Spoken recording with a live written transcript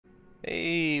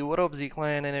Hey, what up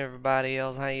Z-Clan and everybody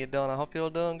else, how you doing? I hope you're all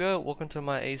doing good. Welcome to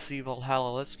my AC Valhalla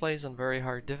Let's Plays on very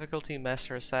hard difficulty,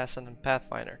 Master Assassin and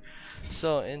Pathfinder.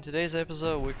 So, in today's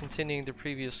episode, we're continuing the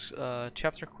previous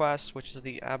chapter quest, which is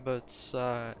the Abbot's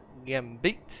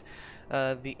Gambit,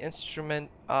 the Instrument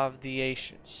of the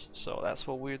Ancients. So that's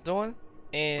what we're doing,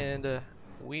 and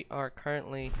we are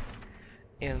currently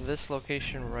in this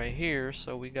location right here,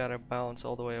 so we gotta bounce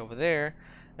all the way over there.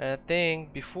 And I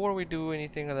think before we do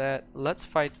anything of that, let's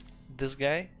fight this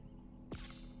guy.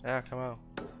 Ah, come on.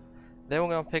 Then we're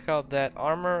gonna pick up that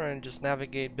armor and just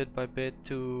navigate bit by bit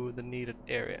to the needed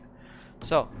area.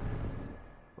 So,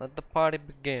 let the party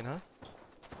begin, huh?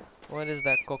 What is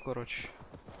that cockroach?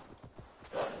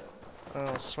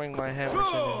 I'll swing my hammers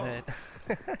in his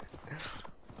head.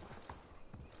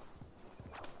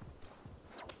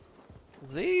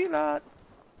 Zealot!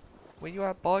 Where you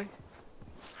at, boy?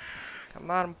 Come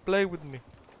out and play with me.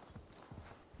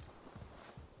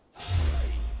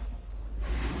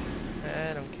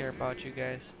 I don't care about you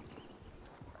guys.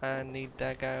 I need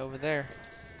that guy over there.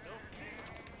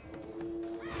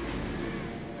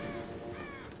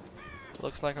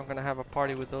 Looks like I'm gonna have a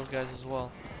party with those guys as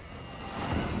well.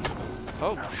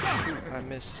 Oh shoot, I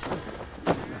missed.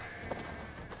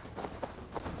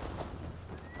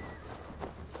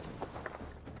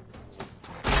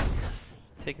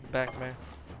 Take it back, man.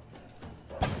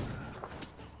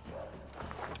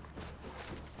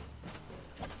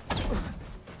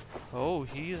 Oh,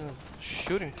 he is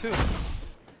shooting too.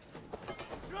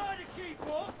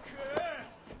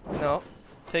 No,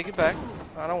 take it back.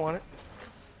 I don't want it.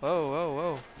 Whoa,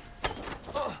 whoa,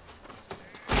 whoa.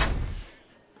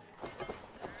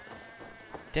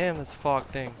 Damn this fog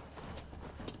thing.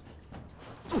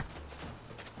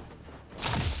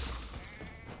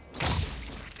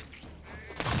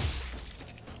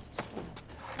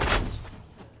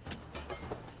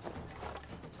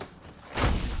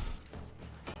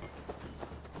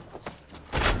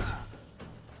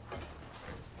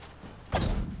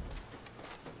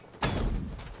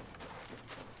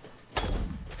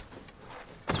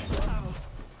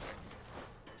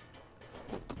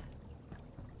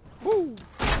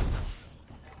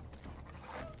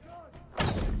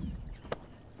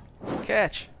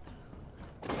 Catch!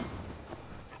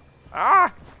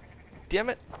 Ah! Damn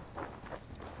it!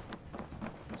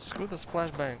 Screw this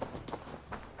flashbang.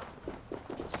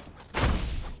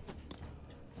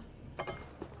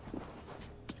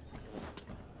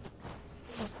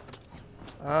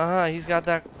 He's got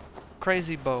that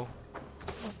crazy bow.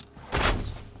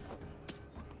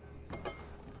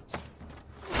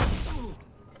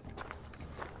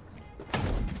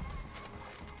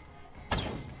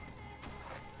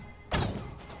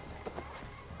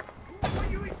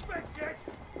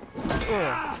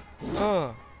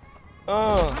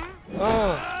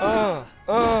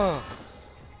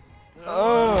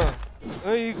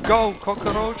 There you go,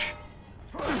 cockroach.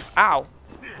 Ow.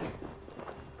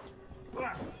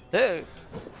 Hey.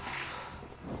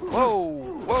 Whoa,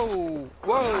 whoa,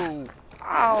 whoa.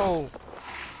 Ow.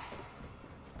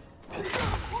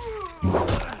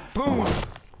 Boom.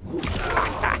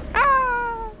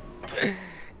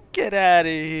 Get out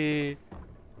of here.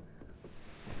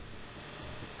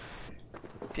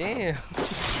 Damn.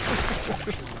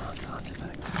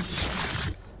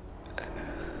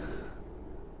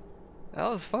 That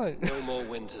was fun. No more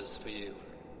winters for you.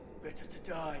 Better to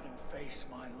die than face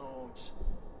my lords.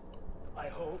 I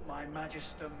hope my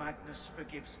Magister Magnus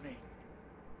forgives me.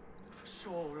 For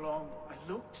so long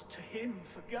I looked to him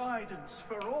for guidance,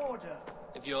 for order.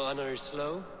 If your honor is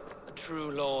slow, a true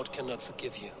lord cannot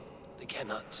forgive you. They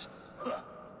cannot.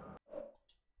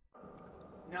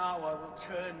 Now I will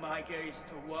turn my gaze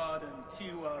to Warden,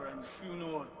 Tiwar, and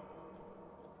Shunor.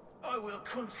 I will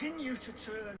continue to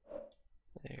turn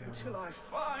until I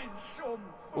find some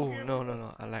forgiveness. Oh,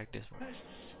 no, I like this one.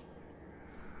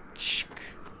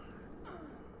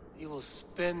 You will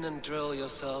spin and drill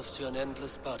yourself to an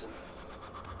endless bottom.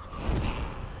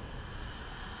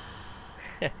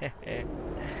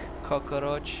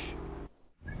 Cockroach.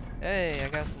 Hey, I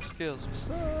got some skills. What's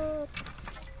up?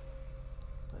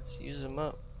 Let's use them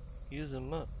up. Use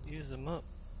them up. Use them up.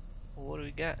 What do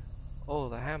we got? Oh,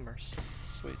 the hammers.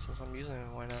 Sweet, since I'm using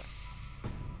it, why not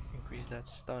increase that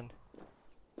stun?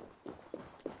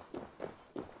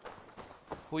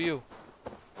 Who you?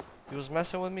 You was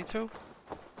messing with me too?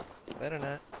 Better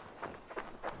not.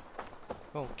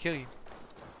 Gonna kill you.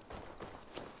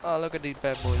 Oh, look at these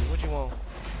bad boys. What you want?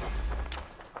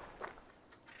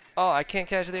 Oh, I can't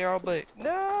catch the arrow, but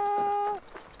no!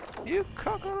 You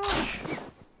cockroach!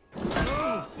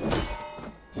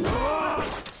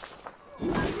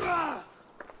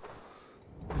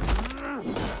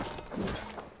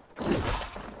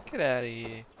 Get out of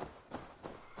here.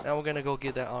 Now we're gonna go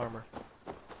get that armor.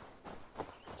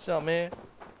 What's up, man?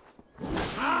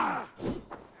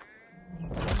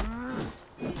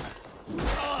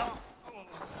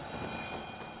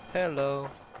 Hello.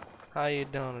 How you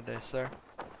doing today, sir?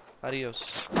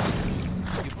 Adios.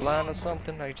 You blind or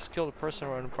something? I just killed a person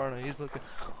right in front of you. He's looking.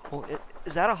 Well,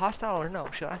 is that a hostile or no?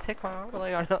 Should I take my armor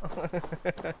leg or no?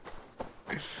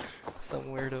 Some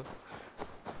weirdo.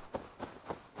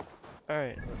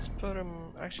 Alright, let's put him.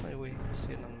 Actually, we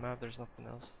see it on the map. There's nothing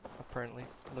else. Apparently,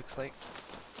 looks like.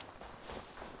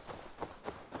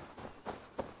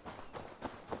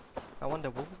 I wonder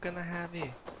what we're gonna have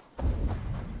here.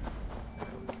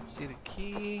 See the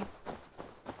key.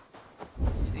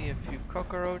 See a few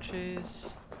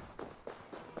cockroaches.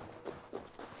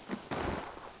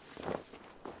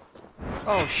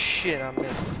 Oh shit, I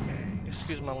missed.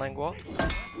 Excuse my language.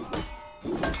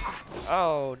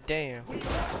 Oh damn.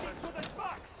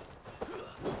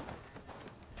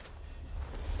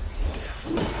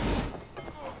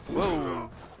 Whoa.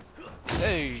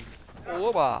 Hey.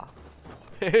 Whoa.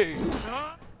 Hey.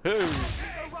 Hey.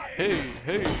 Hey.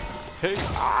 Hey. Hey.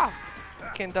 Ah!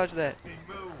 Can't dodge that.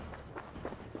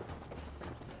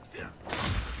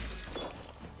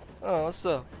 Oh, what's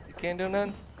up? You can't do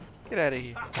nothing? Get out of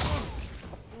here.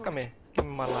 Come here. Give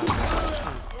me my life.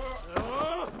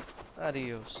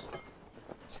 Adios.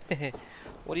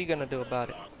 What are you gonna do about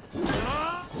it?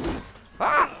 Ah!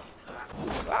 Ah!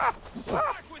 Ah!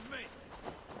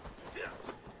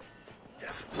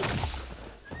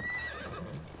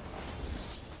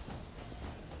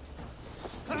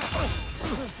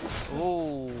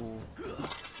 Oh.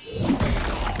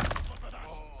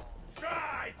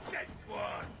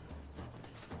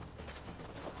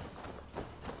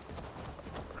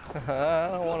 I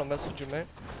don't want to mess with you, man.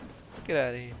 Get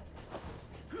out of here.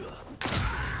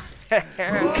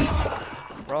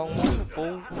 Wrong one,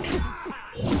 fool.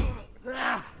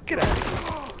 Get out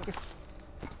of here.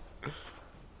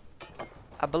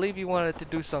 I believe you wanted to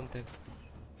do something.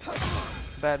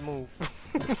 Bad move.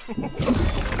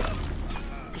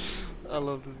 I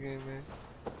love this game, man.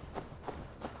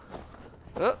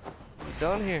 Oh, we're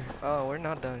done here. Oh, we're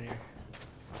not done here.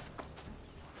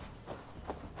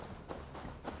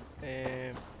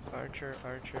 And archer,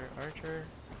 archer, archer.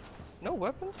 No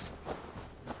weapons?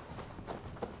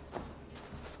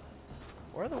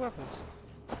 Where are the weapons?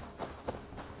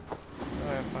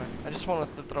 Alright, fine. I just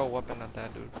wanted to throw a weapon at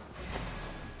that dude.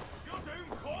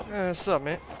 What's up,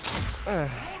 man?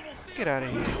 Get out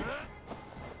of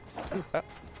here.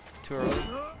 Too early.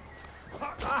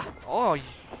 Oh, you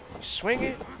swing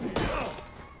it?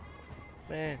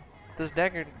 Man, this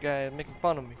dagger guy is making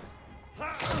fun of me.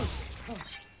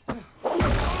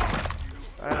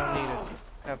 I don't need it.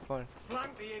 Have fun. What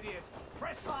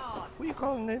are you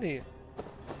calling an idiot?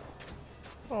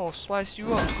 Oh, slice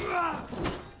you up.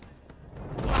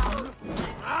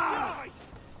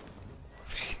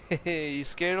 You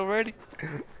scared already?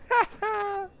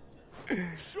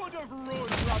 Should have run,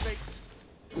 rabbit.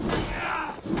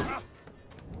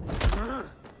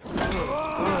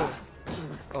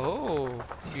 Oh,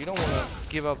 you don't want to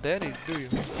give up daddies, do you?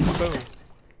 Boom.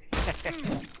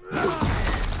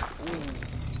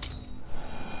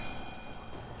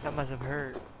 That must have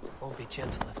hurt. Won't be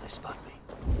gentle if they spot me.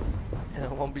 Yeah,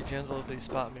 it won't be gentle if they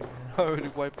spot me, man. I already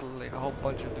wiped like a whole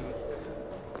bunch of dudes.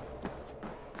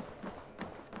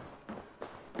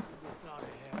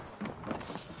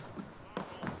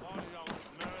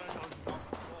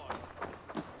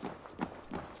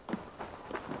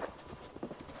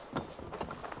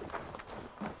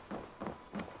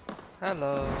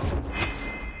 Hello.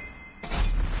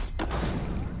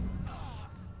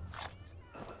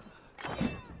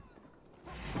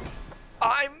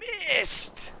 I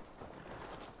missed!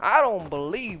 I don't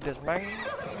believe this, man.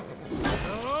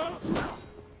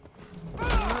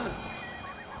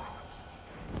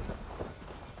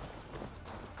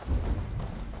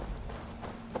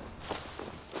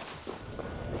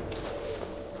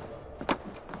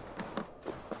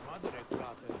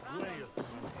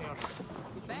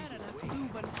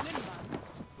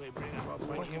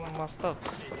 Give me my stuff.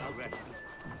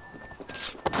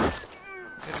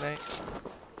 Good night.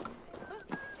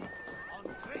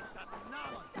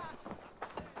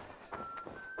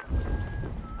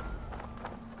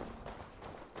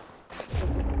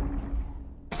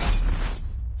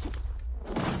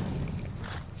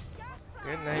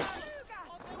 Good night.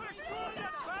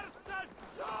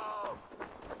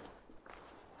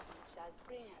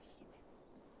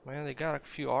 Man, they got a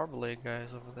few arbalete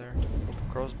guys over there with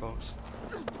crossbows.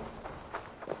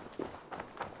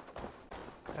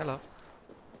 Hello.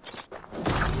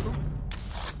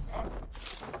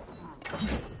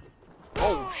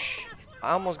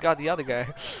 I almost got the other guy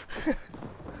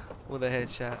with a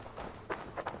headshot.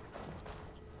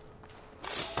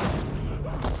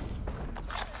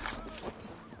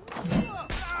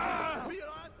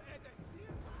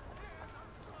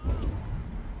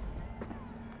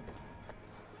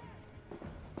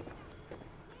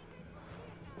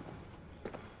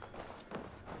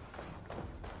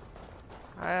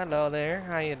 Hello there,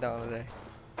 how you doing today?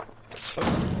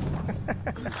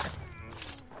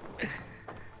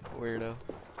 Weirdo.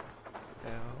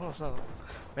 Yeah, what's up?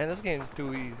 Man, this game's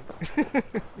too easy.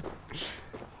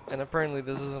 And apparently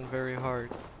this isn't very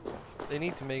hard. They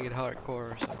need to make it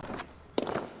hardcore or something.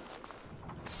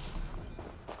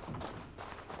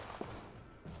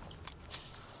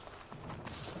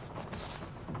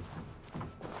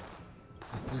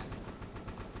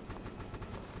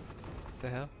 What the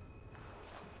hell?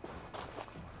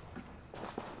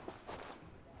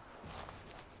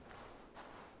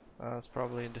 It's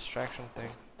probably a distraction thing.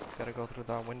 Gotta go through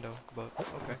that window, but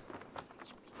okay.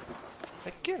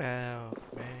 Like, get out,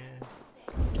 man.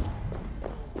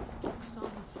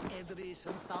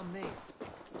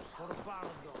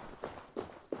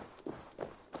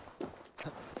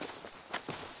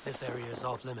 This area is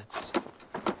off limits.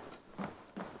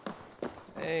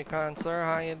 Hey, kind sir,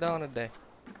 how you doing today?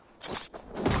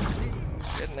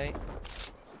 Good night.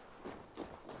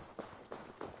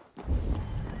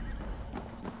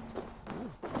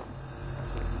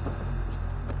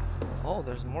 Oh,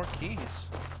 there's more keys.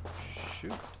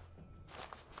 Shoot.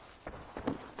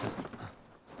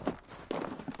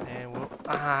 And we'll...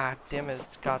 Ah, damn it,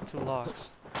 it's got 2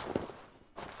 locks.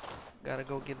 Gotta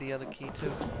go get the other key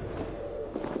too.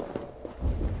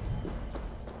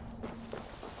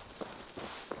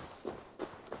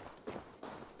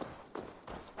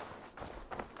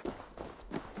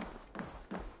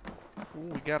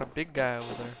 Ooh, we got a big guy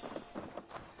over there.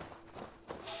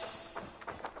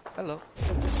 Hello.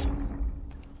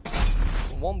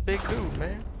 One big dude,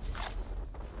 man.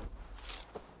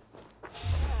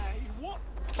 Hey, what?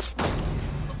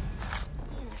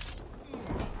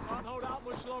 Can't hold out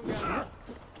much longer.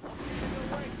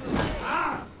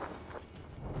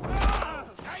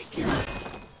 Take it.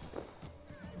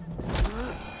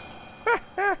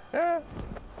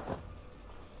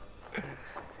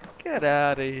 Get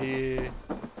out of here.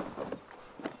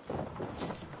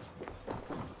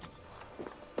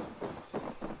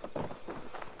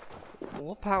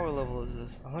 What power level is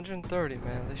this? 130,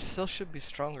 man. They still should be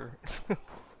stronger.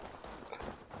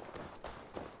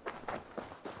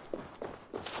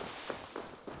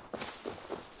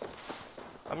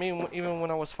 I mean, even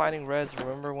when I was fighting Reds,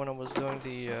 remember when I was doing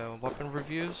the weapon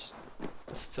reviews?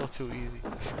 It's still too easy.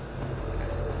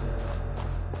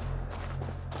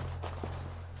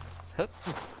 Hup.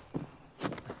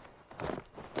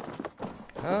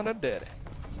 Kinda dead.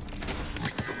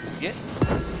 Get.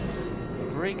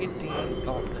 Brigandine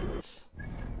gauntlets.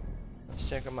 Let's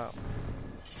check them out.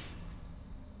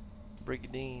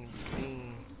 Brigandine.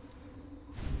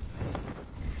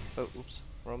 Oh, oops.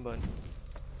 Wrong button.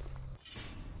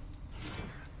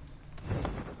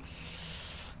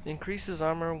 Increases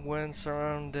armor when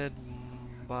surrounded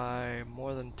by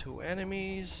more than 2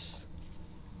 enemies.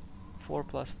 4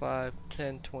 plus 5,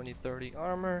 10, 20, 30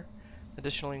 armor.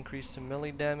 Additional increase to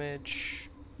melee damage.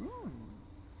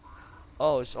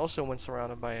 Oh, it's also when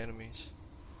surrounded by enemies.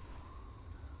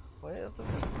 What the...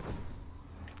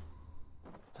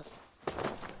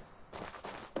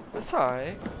 That's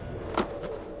alright.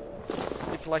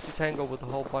 If you like to tangle with a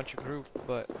whole bunch of group,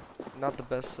 but not the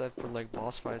best set for like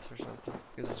boss fights or something,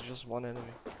 because it's just one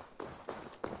enemy.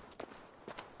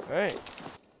 Alright.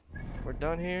 We're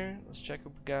done here. Let's check if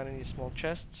we got any small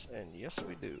chests, and yes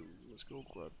we do. Let's go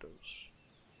grab those.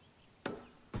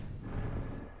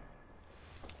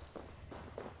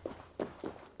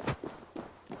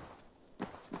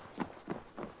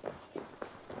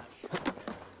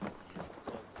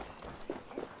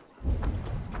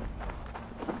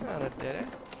 Kinda did it.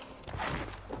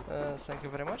 Thank you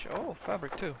very much. Oh,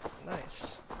 fabric too.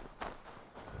 Nice.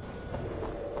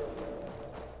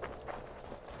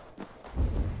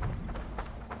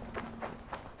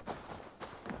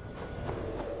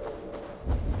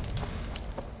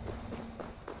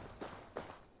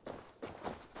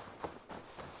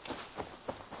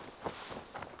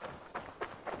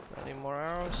 Any more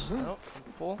arrows? Nope,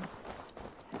 I'm full.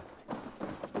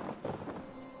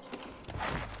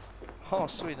 Oh,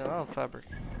 sweet, another fabric.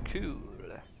 Cool.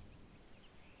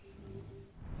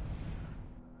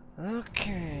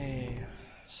 Okay.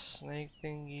 Snake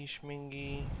thingy,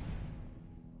 schmingy.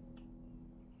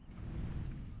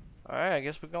 Alright, I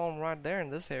guess we're going right there in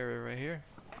this area right here.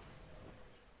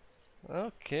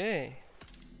 Okay.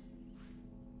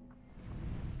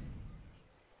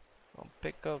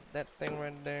 pick up that thing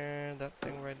right there, that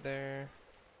thing right there.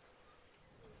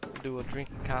 Do a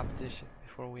drinking competition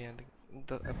before we end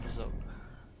the episode.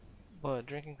 But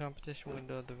drinking competition we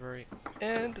do at the very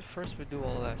end. First we do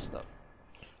all that stuff.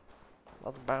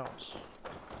 Let's bounce.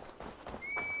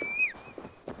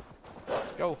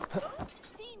 Let's go.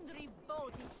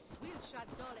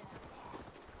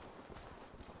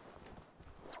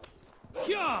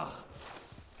 Yeah.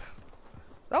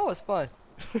 That was fun.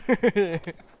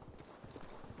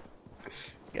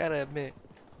 Gotta admit.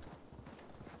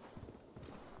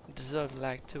 Zug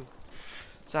like too.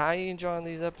 So how you enjoying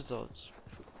these episodes?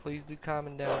 Please do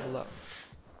comment down below.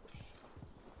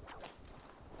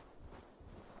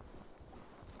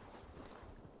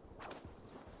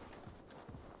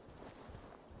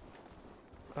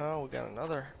 Oh, we got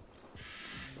another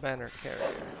banner carrier.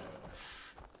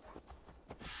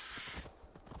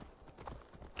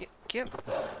 Get.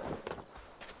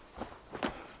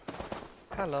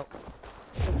 Hello.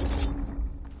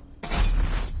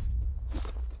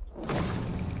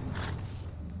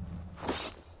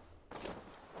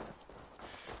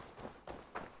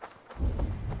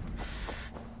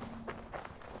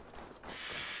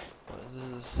 What is this?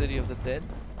 The city of the dead?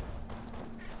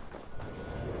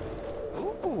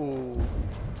 Ooh.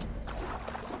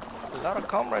 A lot of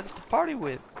comrades to party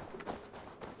with.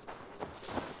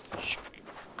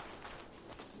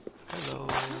 Hello.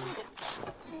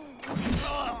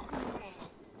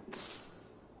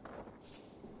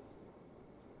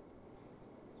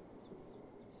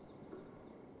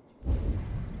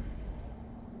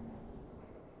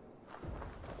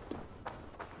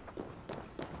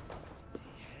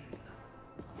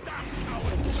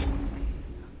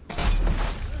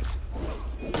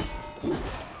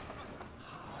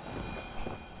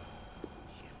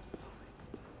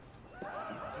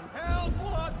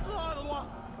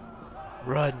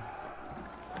 Run.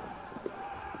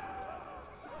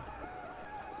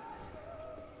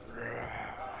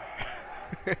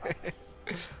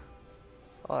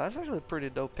 Oh, that's actually a pretty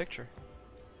dope picture.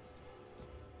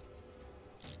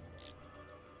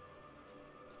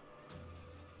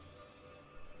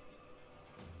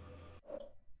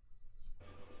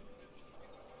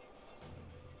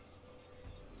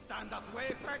 Stand up,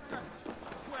 way factor.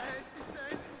 Where's the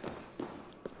same?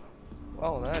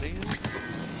 Oh, that easy.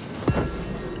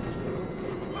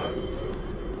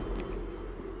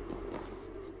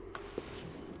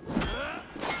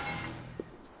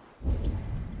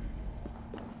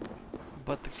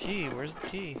 But the key, where's the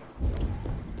key?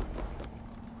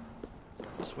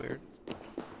 That's weird.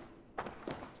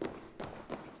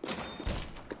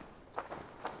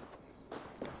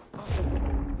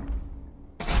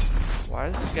 Why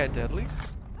is this guy deadly?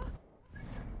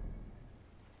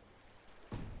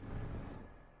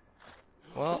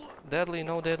 Well, deadly,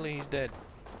 no deadly, he's dead.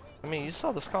 I mean, you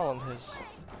saw the skull on his.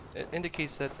 It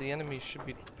indicates that the enemy should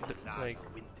be, like,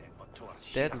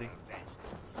 deadly.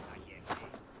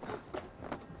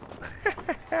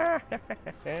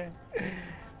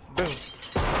 Boom.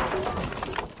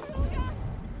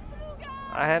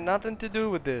 I had nothing to do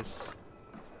with this.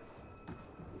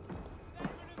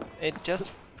 It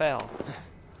just fell.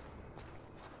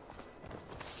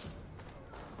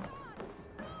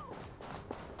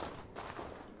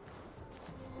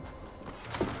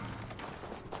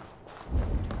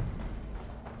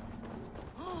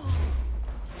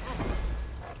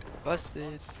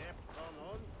 Busted.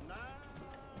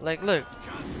 Like, look,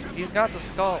 he's got the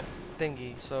skull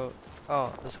thingy, so...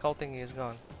 Oh, the skull thingy is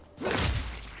gone. Weird.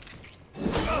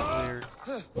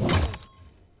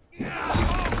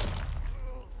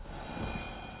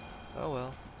 Oh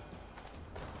well.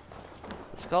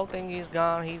 The skull thingy is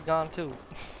gone, he's gone too.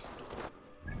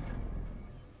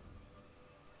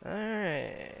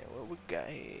 Alright, what we got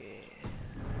here?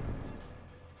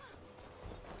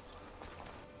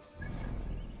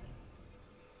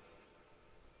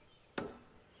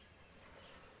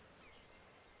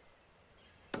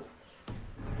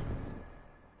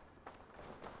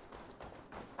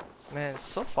 Man, it's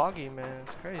so foggy, man.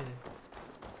 It's crazy.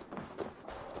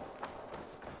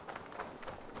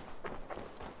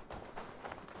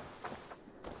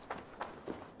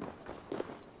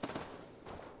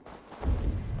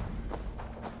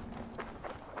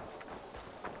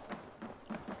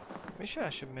 Maybe I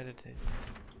should meditate.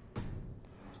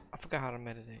 I forgot how to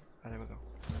meditate. Oh, there we go.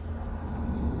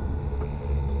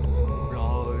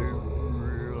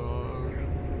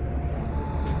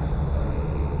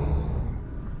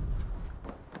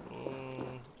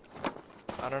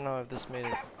 I don't know if this made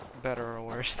it better or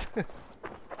worse.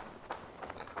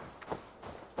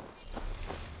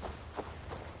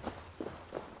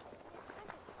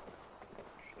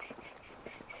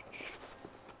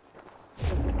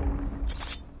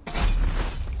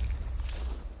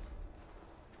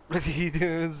 You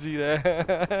didn't see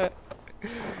that.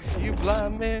 You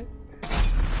blind man.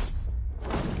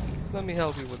 Let me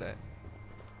help you with that.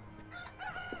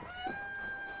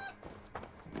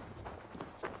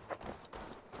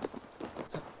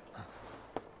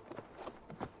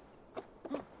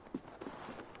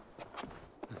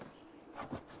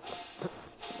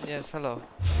 Yes, hello.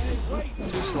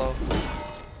 Too slow.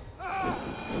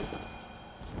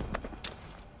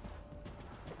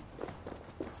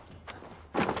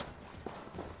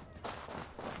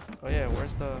 Oh yeah,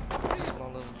 where's the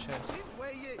small little chest?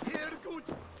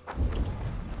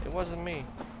 It wasn't me.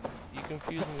 You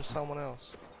confused me with someone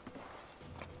else.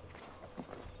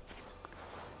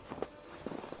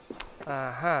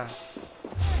 Uh-huh.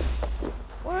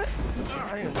 What?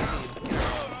 I didn't see you.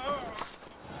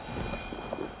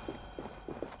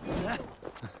 Get out.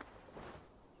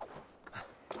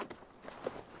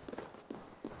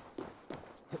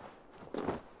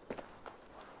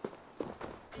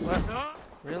 What?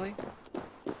 Really?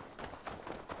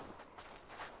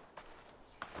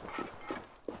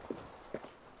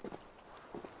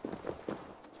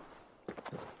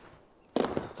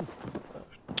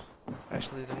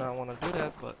 Actually did not want to do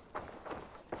that, but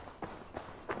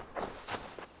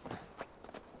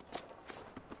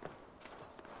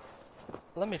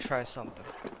let me try something.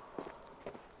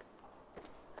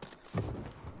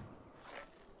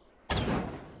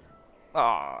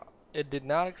 Ah, it did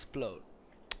not explode.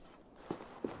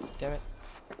 Damn it.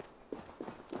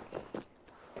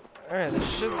 Alright, there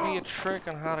should be a trick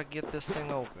on how to get this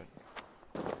thing open.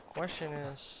 Question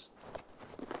is...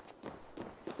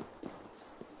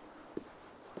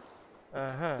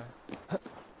 Uh-huh.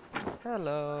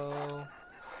 Hello.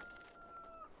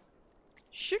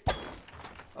 Shit.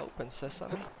 Open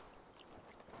sesame.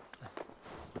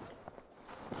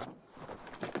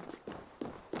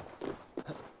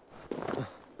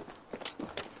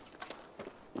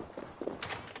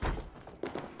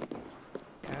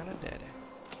 Kinda daddy.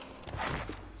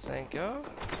 Thank you.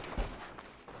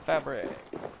 Fabric.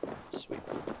 Sweet.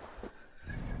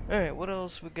 Alright, what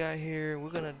else we got here? We're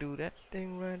gonna do that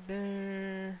thing right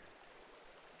there.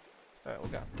 Alright, we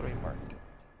got 3 marked.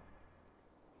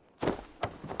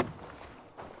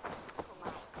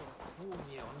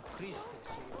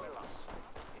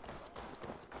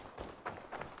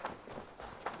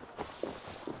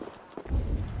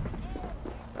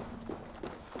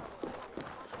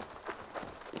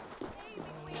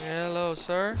 Hello,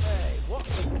 sir. Hey, what?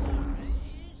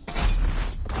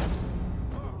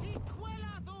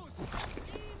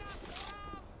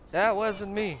 That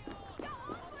wasn't me.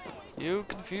 You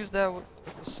confused that with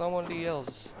somebody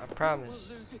else. I promise.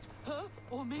 Lose it, her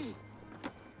or me?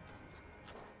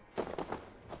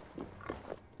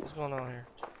 What's going on here?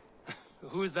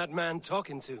 Who's that man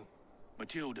talking to?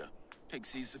 Matilda, Pig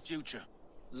sees the future.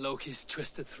 Loki's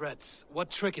twisted threats. What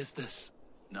trick is this?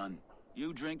 None.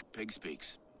 You drink, Pig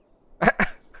speaks.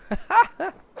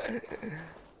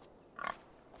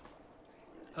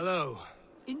 Hello.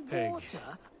 In Pig.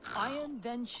 water, iron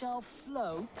then shall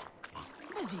float.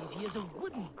 As easy as a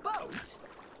wooden boat.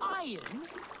 Iron?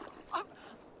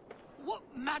 What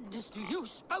madness do you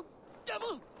spout,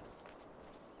 devil?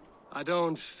 I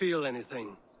don't feel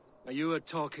anything. Are you a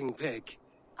talking pig?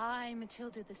 I,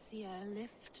 Matilda the Seer,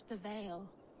 lift the veil.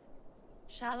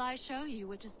 Shall I show you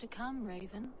what is to come,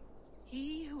 Raven?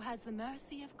 He who has the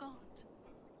mercy of God.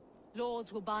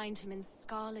 Lords will bind him in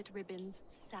scarlet ribbons,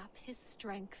 sap his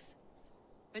strength.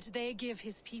 But they give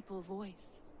his people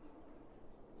voice.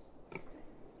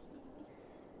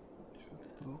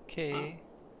 Okay.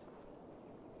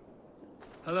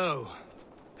 Hello,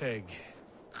 pig.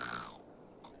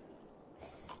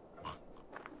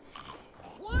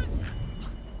 What?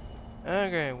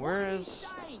 Okay, where What is...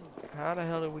 saying? How the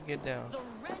hell did we get down? The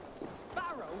red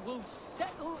sparrow will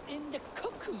settle in the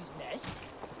cuckoo's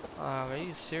nest. Are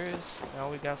you serious?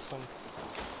 Now we got some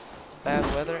bad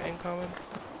weather incoming?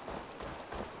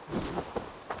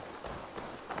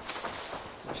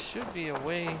 There should be a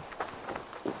way.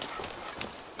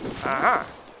 Aha!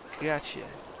 Gotcha.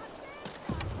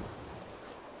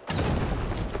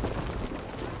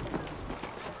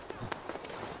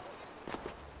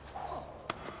 Oh,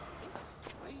 it's a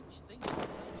strange thing to learn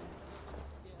from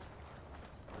the seer.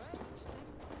 Strange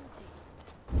things indeed.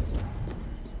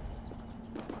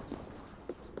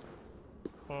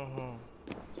 Mm-hmm.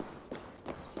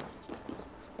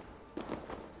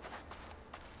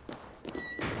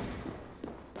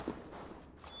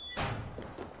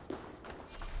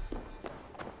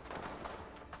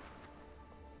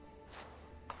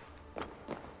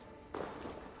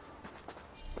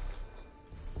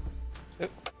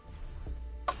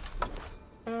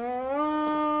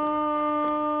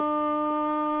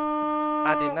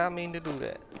 I did not mean to do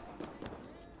that.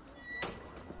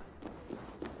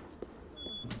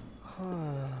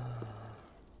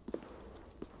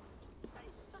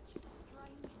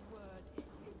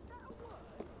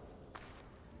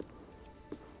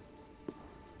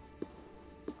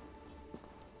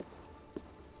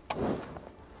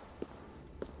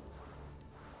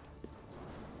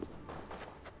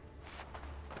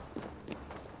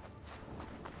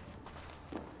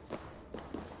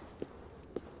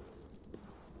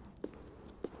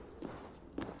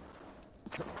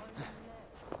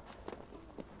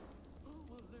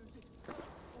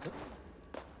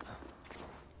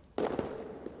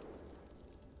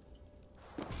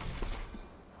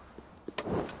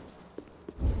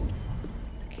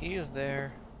 He is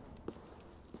there.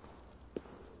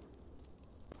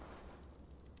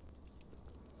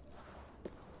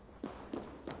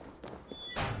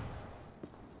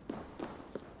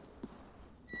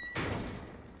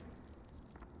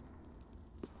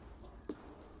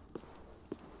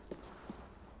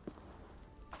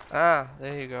 Ah,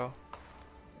 there you go.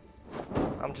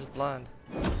 I'm just blind.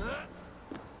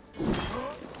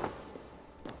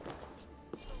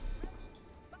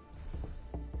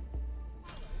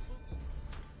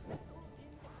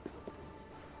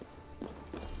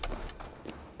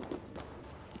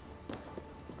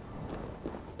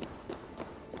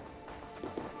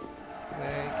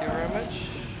 Thank you very much.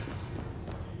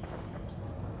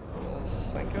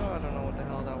 Thank you. I don't know what the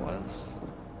hell that was.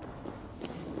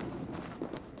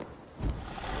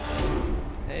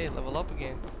 Hey, level up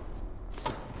again.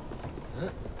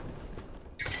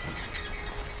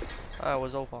 I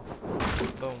was open.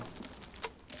 Boom.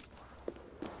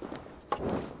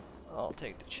 I'll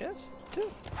take the chest too.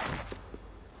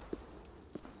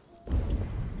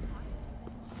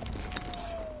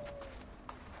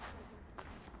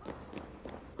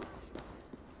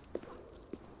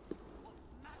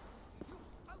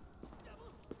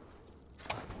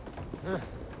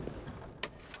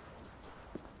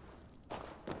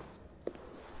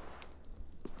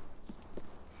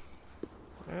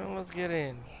 Well, let's get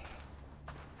in.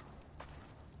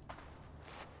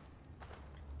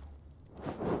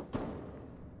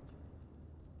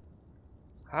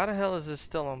 How the hell is this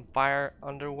still on fire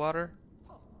underwater?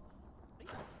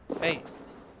 Hey,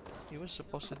 he was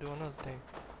supposed to do another thing.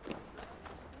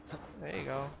 There you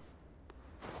go.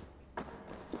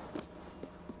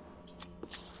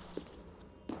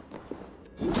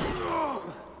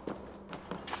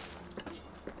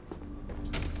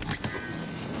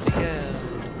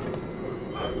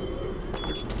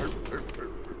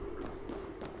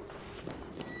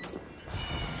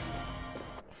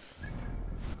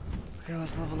 Okay,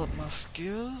 let's level up my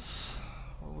skills.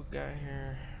 What we got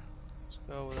here? Let's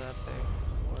go with that thing.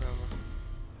 Whatever.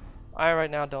 I right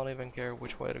now don't even care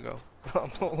which way to go.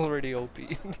 I'm already OP.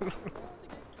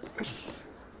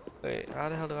 Wait, how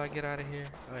the hell do I get out of here?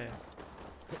 Oh yeah.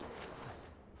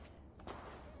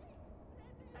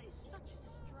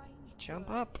 Jump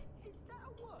up.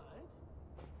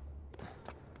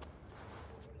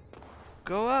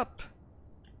 Go up.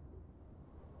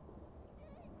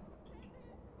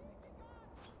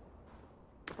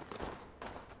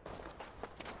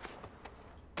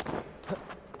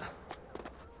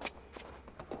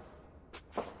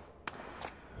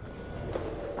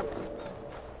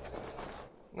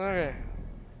 Okay.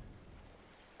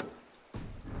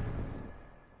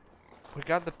 We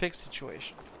got the pig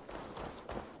situation.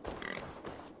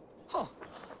 Huh.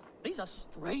 These are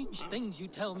strange things you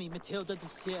tell me, Matilda the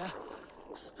Seer.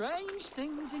 Strange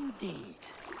things indeed.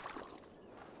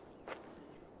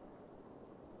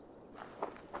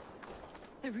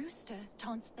 The rooster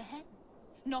taunts the hen.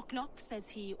 Knock knock, says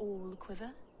he, all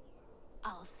quiver.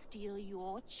 I'll steal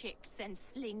your chicks and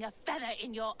sling a feather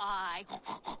in your eye.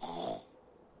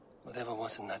 Whatever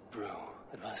was in that brew,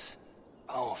 it was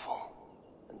powerful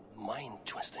and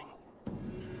mind-twisting.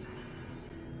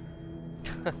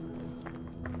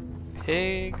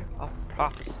 Pig of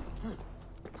prophecy.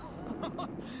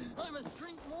 I must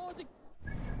drink more to...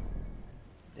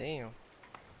 Damn.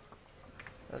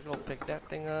 Let's go pick that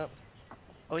thing up.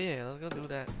 Oh yeah, let's go do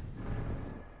that.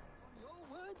 Your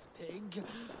words, pig.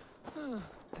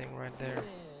 Thing right there.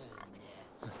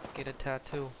 Yes. Get a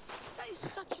tattoo. That is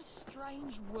such a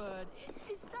strange word.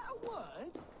 Is that a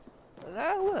word?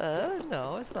 That word?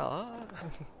 No, it's not.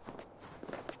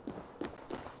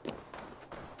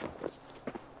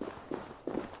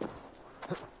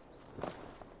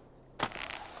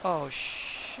 Oh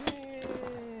shit.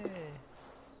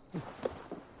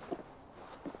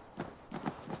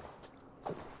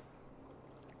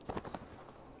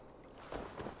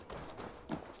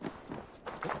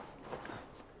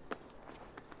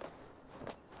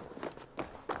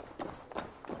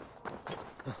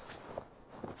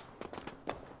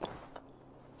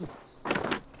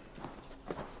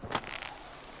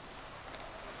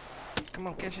 Come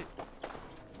on, catch it.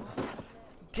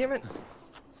 Damn it!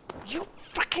 You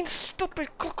fucking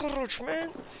stupid cockroach, man!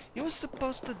 You were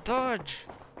supposed to dodge.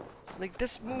 Like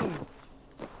this move.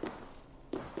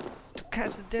 To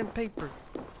catch the damn paper.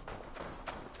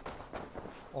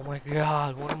 Oh my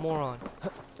god, what a moron.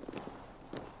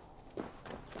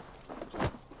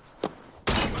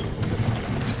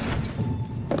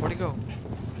 Where'd he go?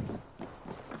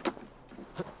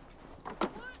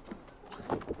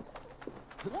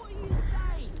 What are you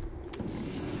saying?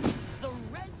 The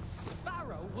red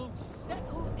sparrow will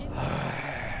settle in.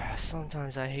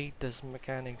 Sometimes I hate this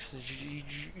mechanics.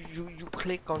 You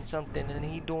click on something and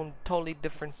he doing totally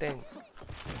different thing.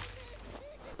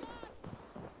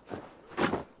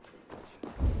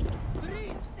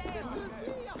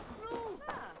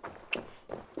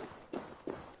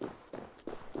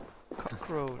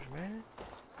 Cockroach, man.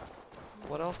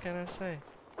 What else can I say?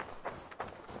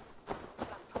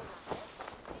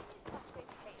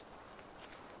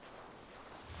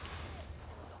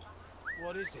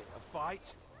 What is it, a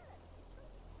fight?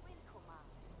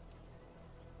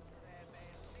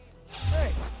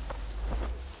 Hey!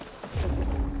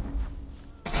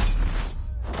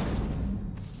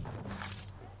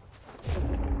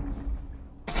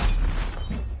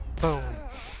 Boom.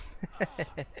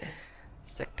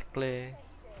 Sectically.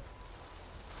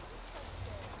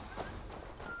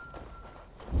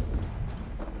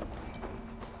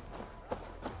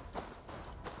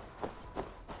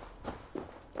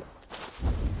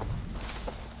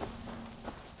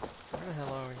 Where the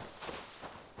hell are we?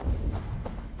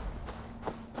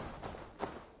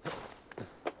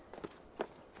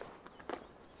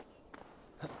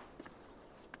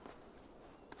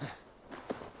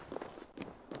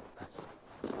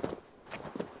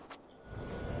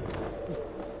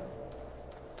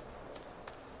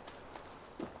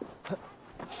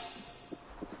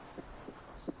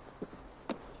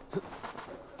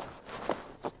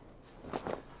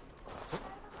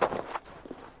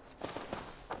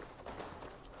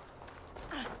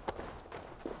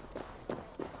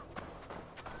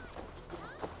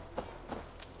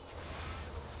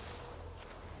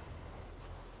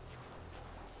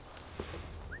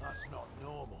 That's not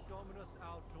normal.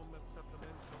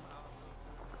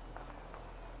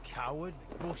 Coward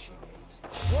bushing it.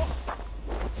 What?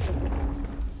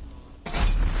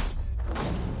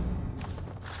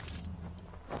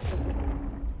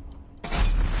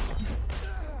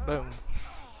 Boom.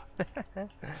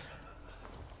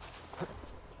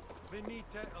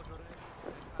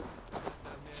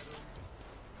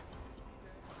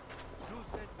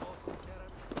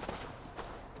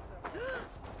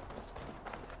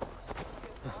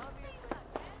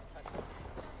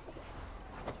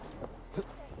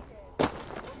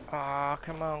 Ah,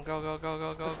 come on, go, go, go,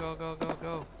 go, go, go, go, go,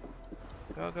 go.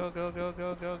 Go, go, go, go,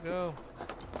 go, go, go.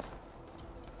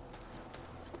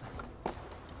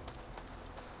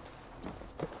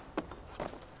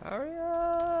 Hurry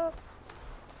up!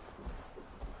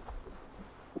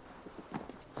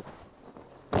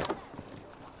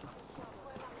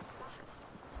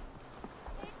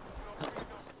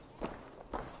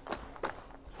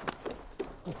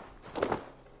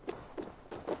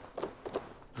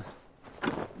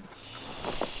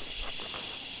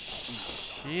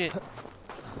 Shit.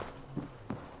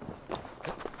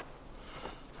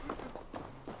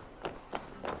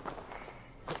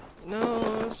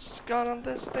 No, it's got on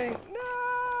this thing. No!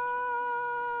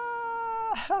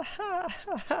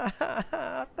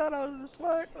 I thought I was the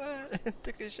smart one.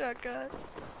 Took a shotgun.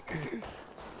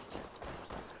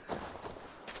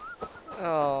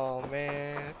 Oh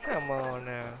man, come on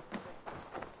now.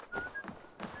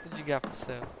 What you got for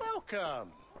sale?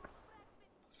 Welcome.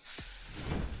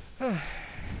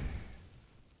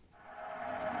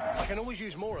 I can always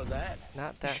use more of that.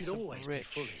 Not that You should always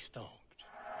rich. be fully stocked.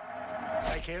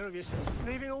 Take care of yourself.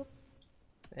 Leaving all.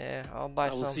 Yeah, I'll buy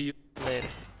I will some see you later.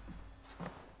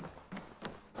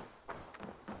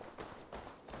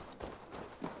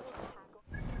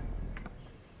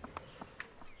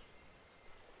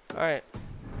 Alright,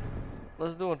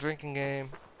 let's do a drinking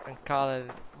game and call it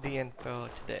the info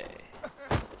today.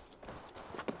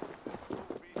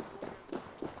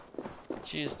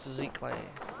 Cheers to Z-Clan.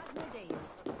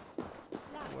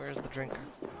 Where's the drinker?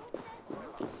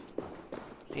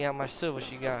 See how much silver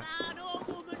she got. Man or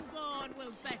woman born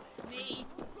will best me.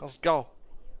 Let's go.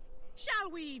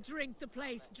 Shall we drink the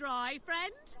place dry,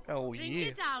 friend? Oh Drink yeah.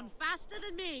 it down faster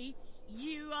than me.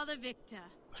 You are the victor.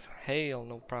 Hell,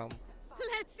 no problem.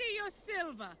 Let's see your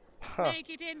silver. Huh. Make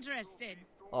it interesting.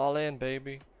 All in,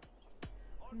 baby.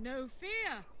 No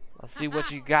fear. Let's see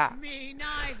what you got. Me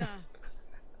neither.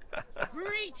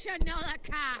 Reach another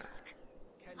cask.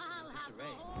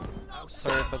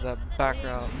 Sorry for that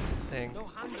background thing.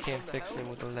 Can't fix it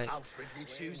with the light. Alfred will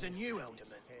choose a new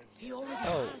alderman. He already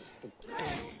Oh. has.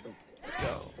 Let's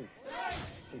go.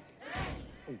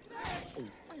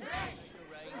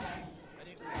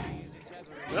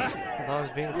 Although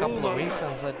it's been a couple of weeks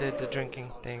since I did the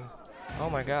drinking thing. Oh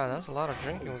my god, that's a lot of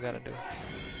drinking we gotta do.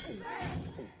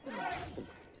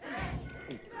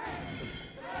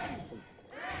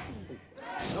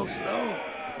 So slow.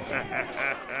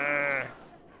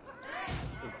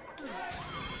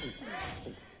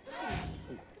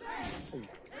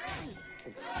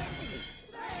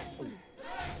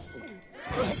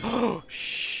 Oh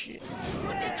shit.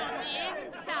 Put it on the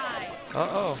inside.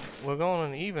 Uh-oh, we're going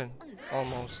on even,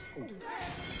 almost.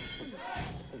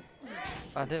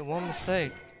 I did one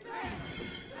mistake.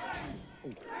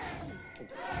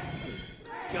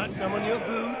 Got some on your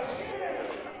boots?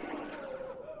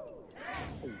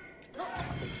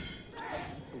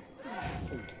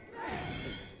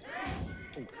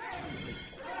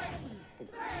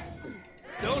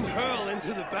 Don't hurl into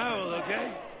the barrel,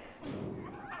 okay?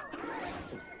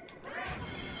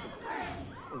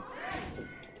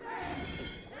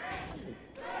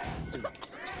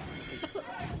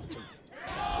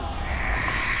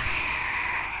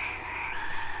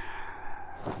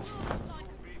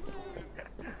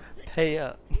 Hey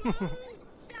up. Champion.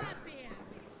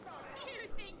 You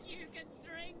think you can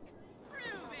drink?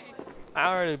 Prove it. I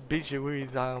already beat you. What are you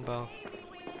talking about?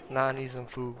 Nah, I need some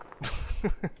food.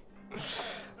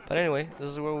 But anyway,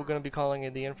 this is where we're going to be calling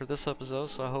it the end for this episode,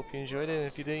 so I hope you enjoyed it, and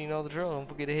if you did, you know the drill. Don't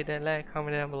forget to hit that like,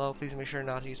 comment down below. Please make sure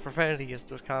not to use profanity, as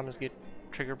those comments get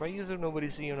triggered by users. Nobody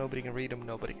see them, nobody can read them,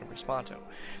 nobody can respond to them.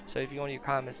 So if you want your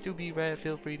comments to be read,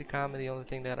 feel free to comment. The only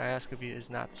thing that I ask of you is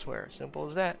not to swear. Simple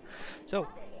as that. So,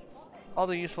 all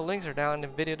the useful links are down in the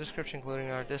video description,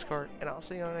 including our Discord, and I'll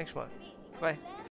see you on the next one. Bye.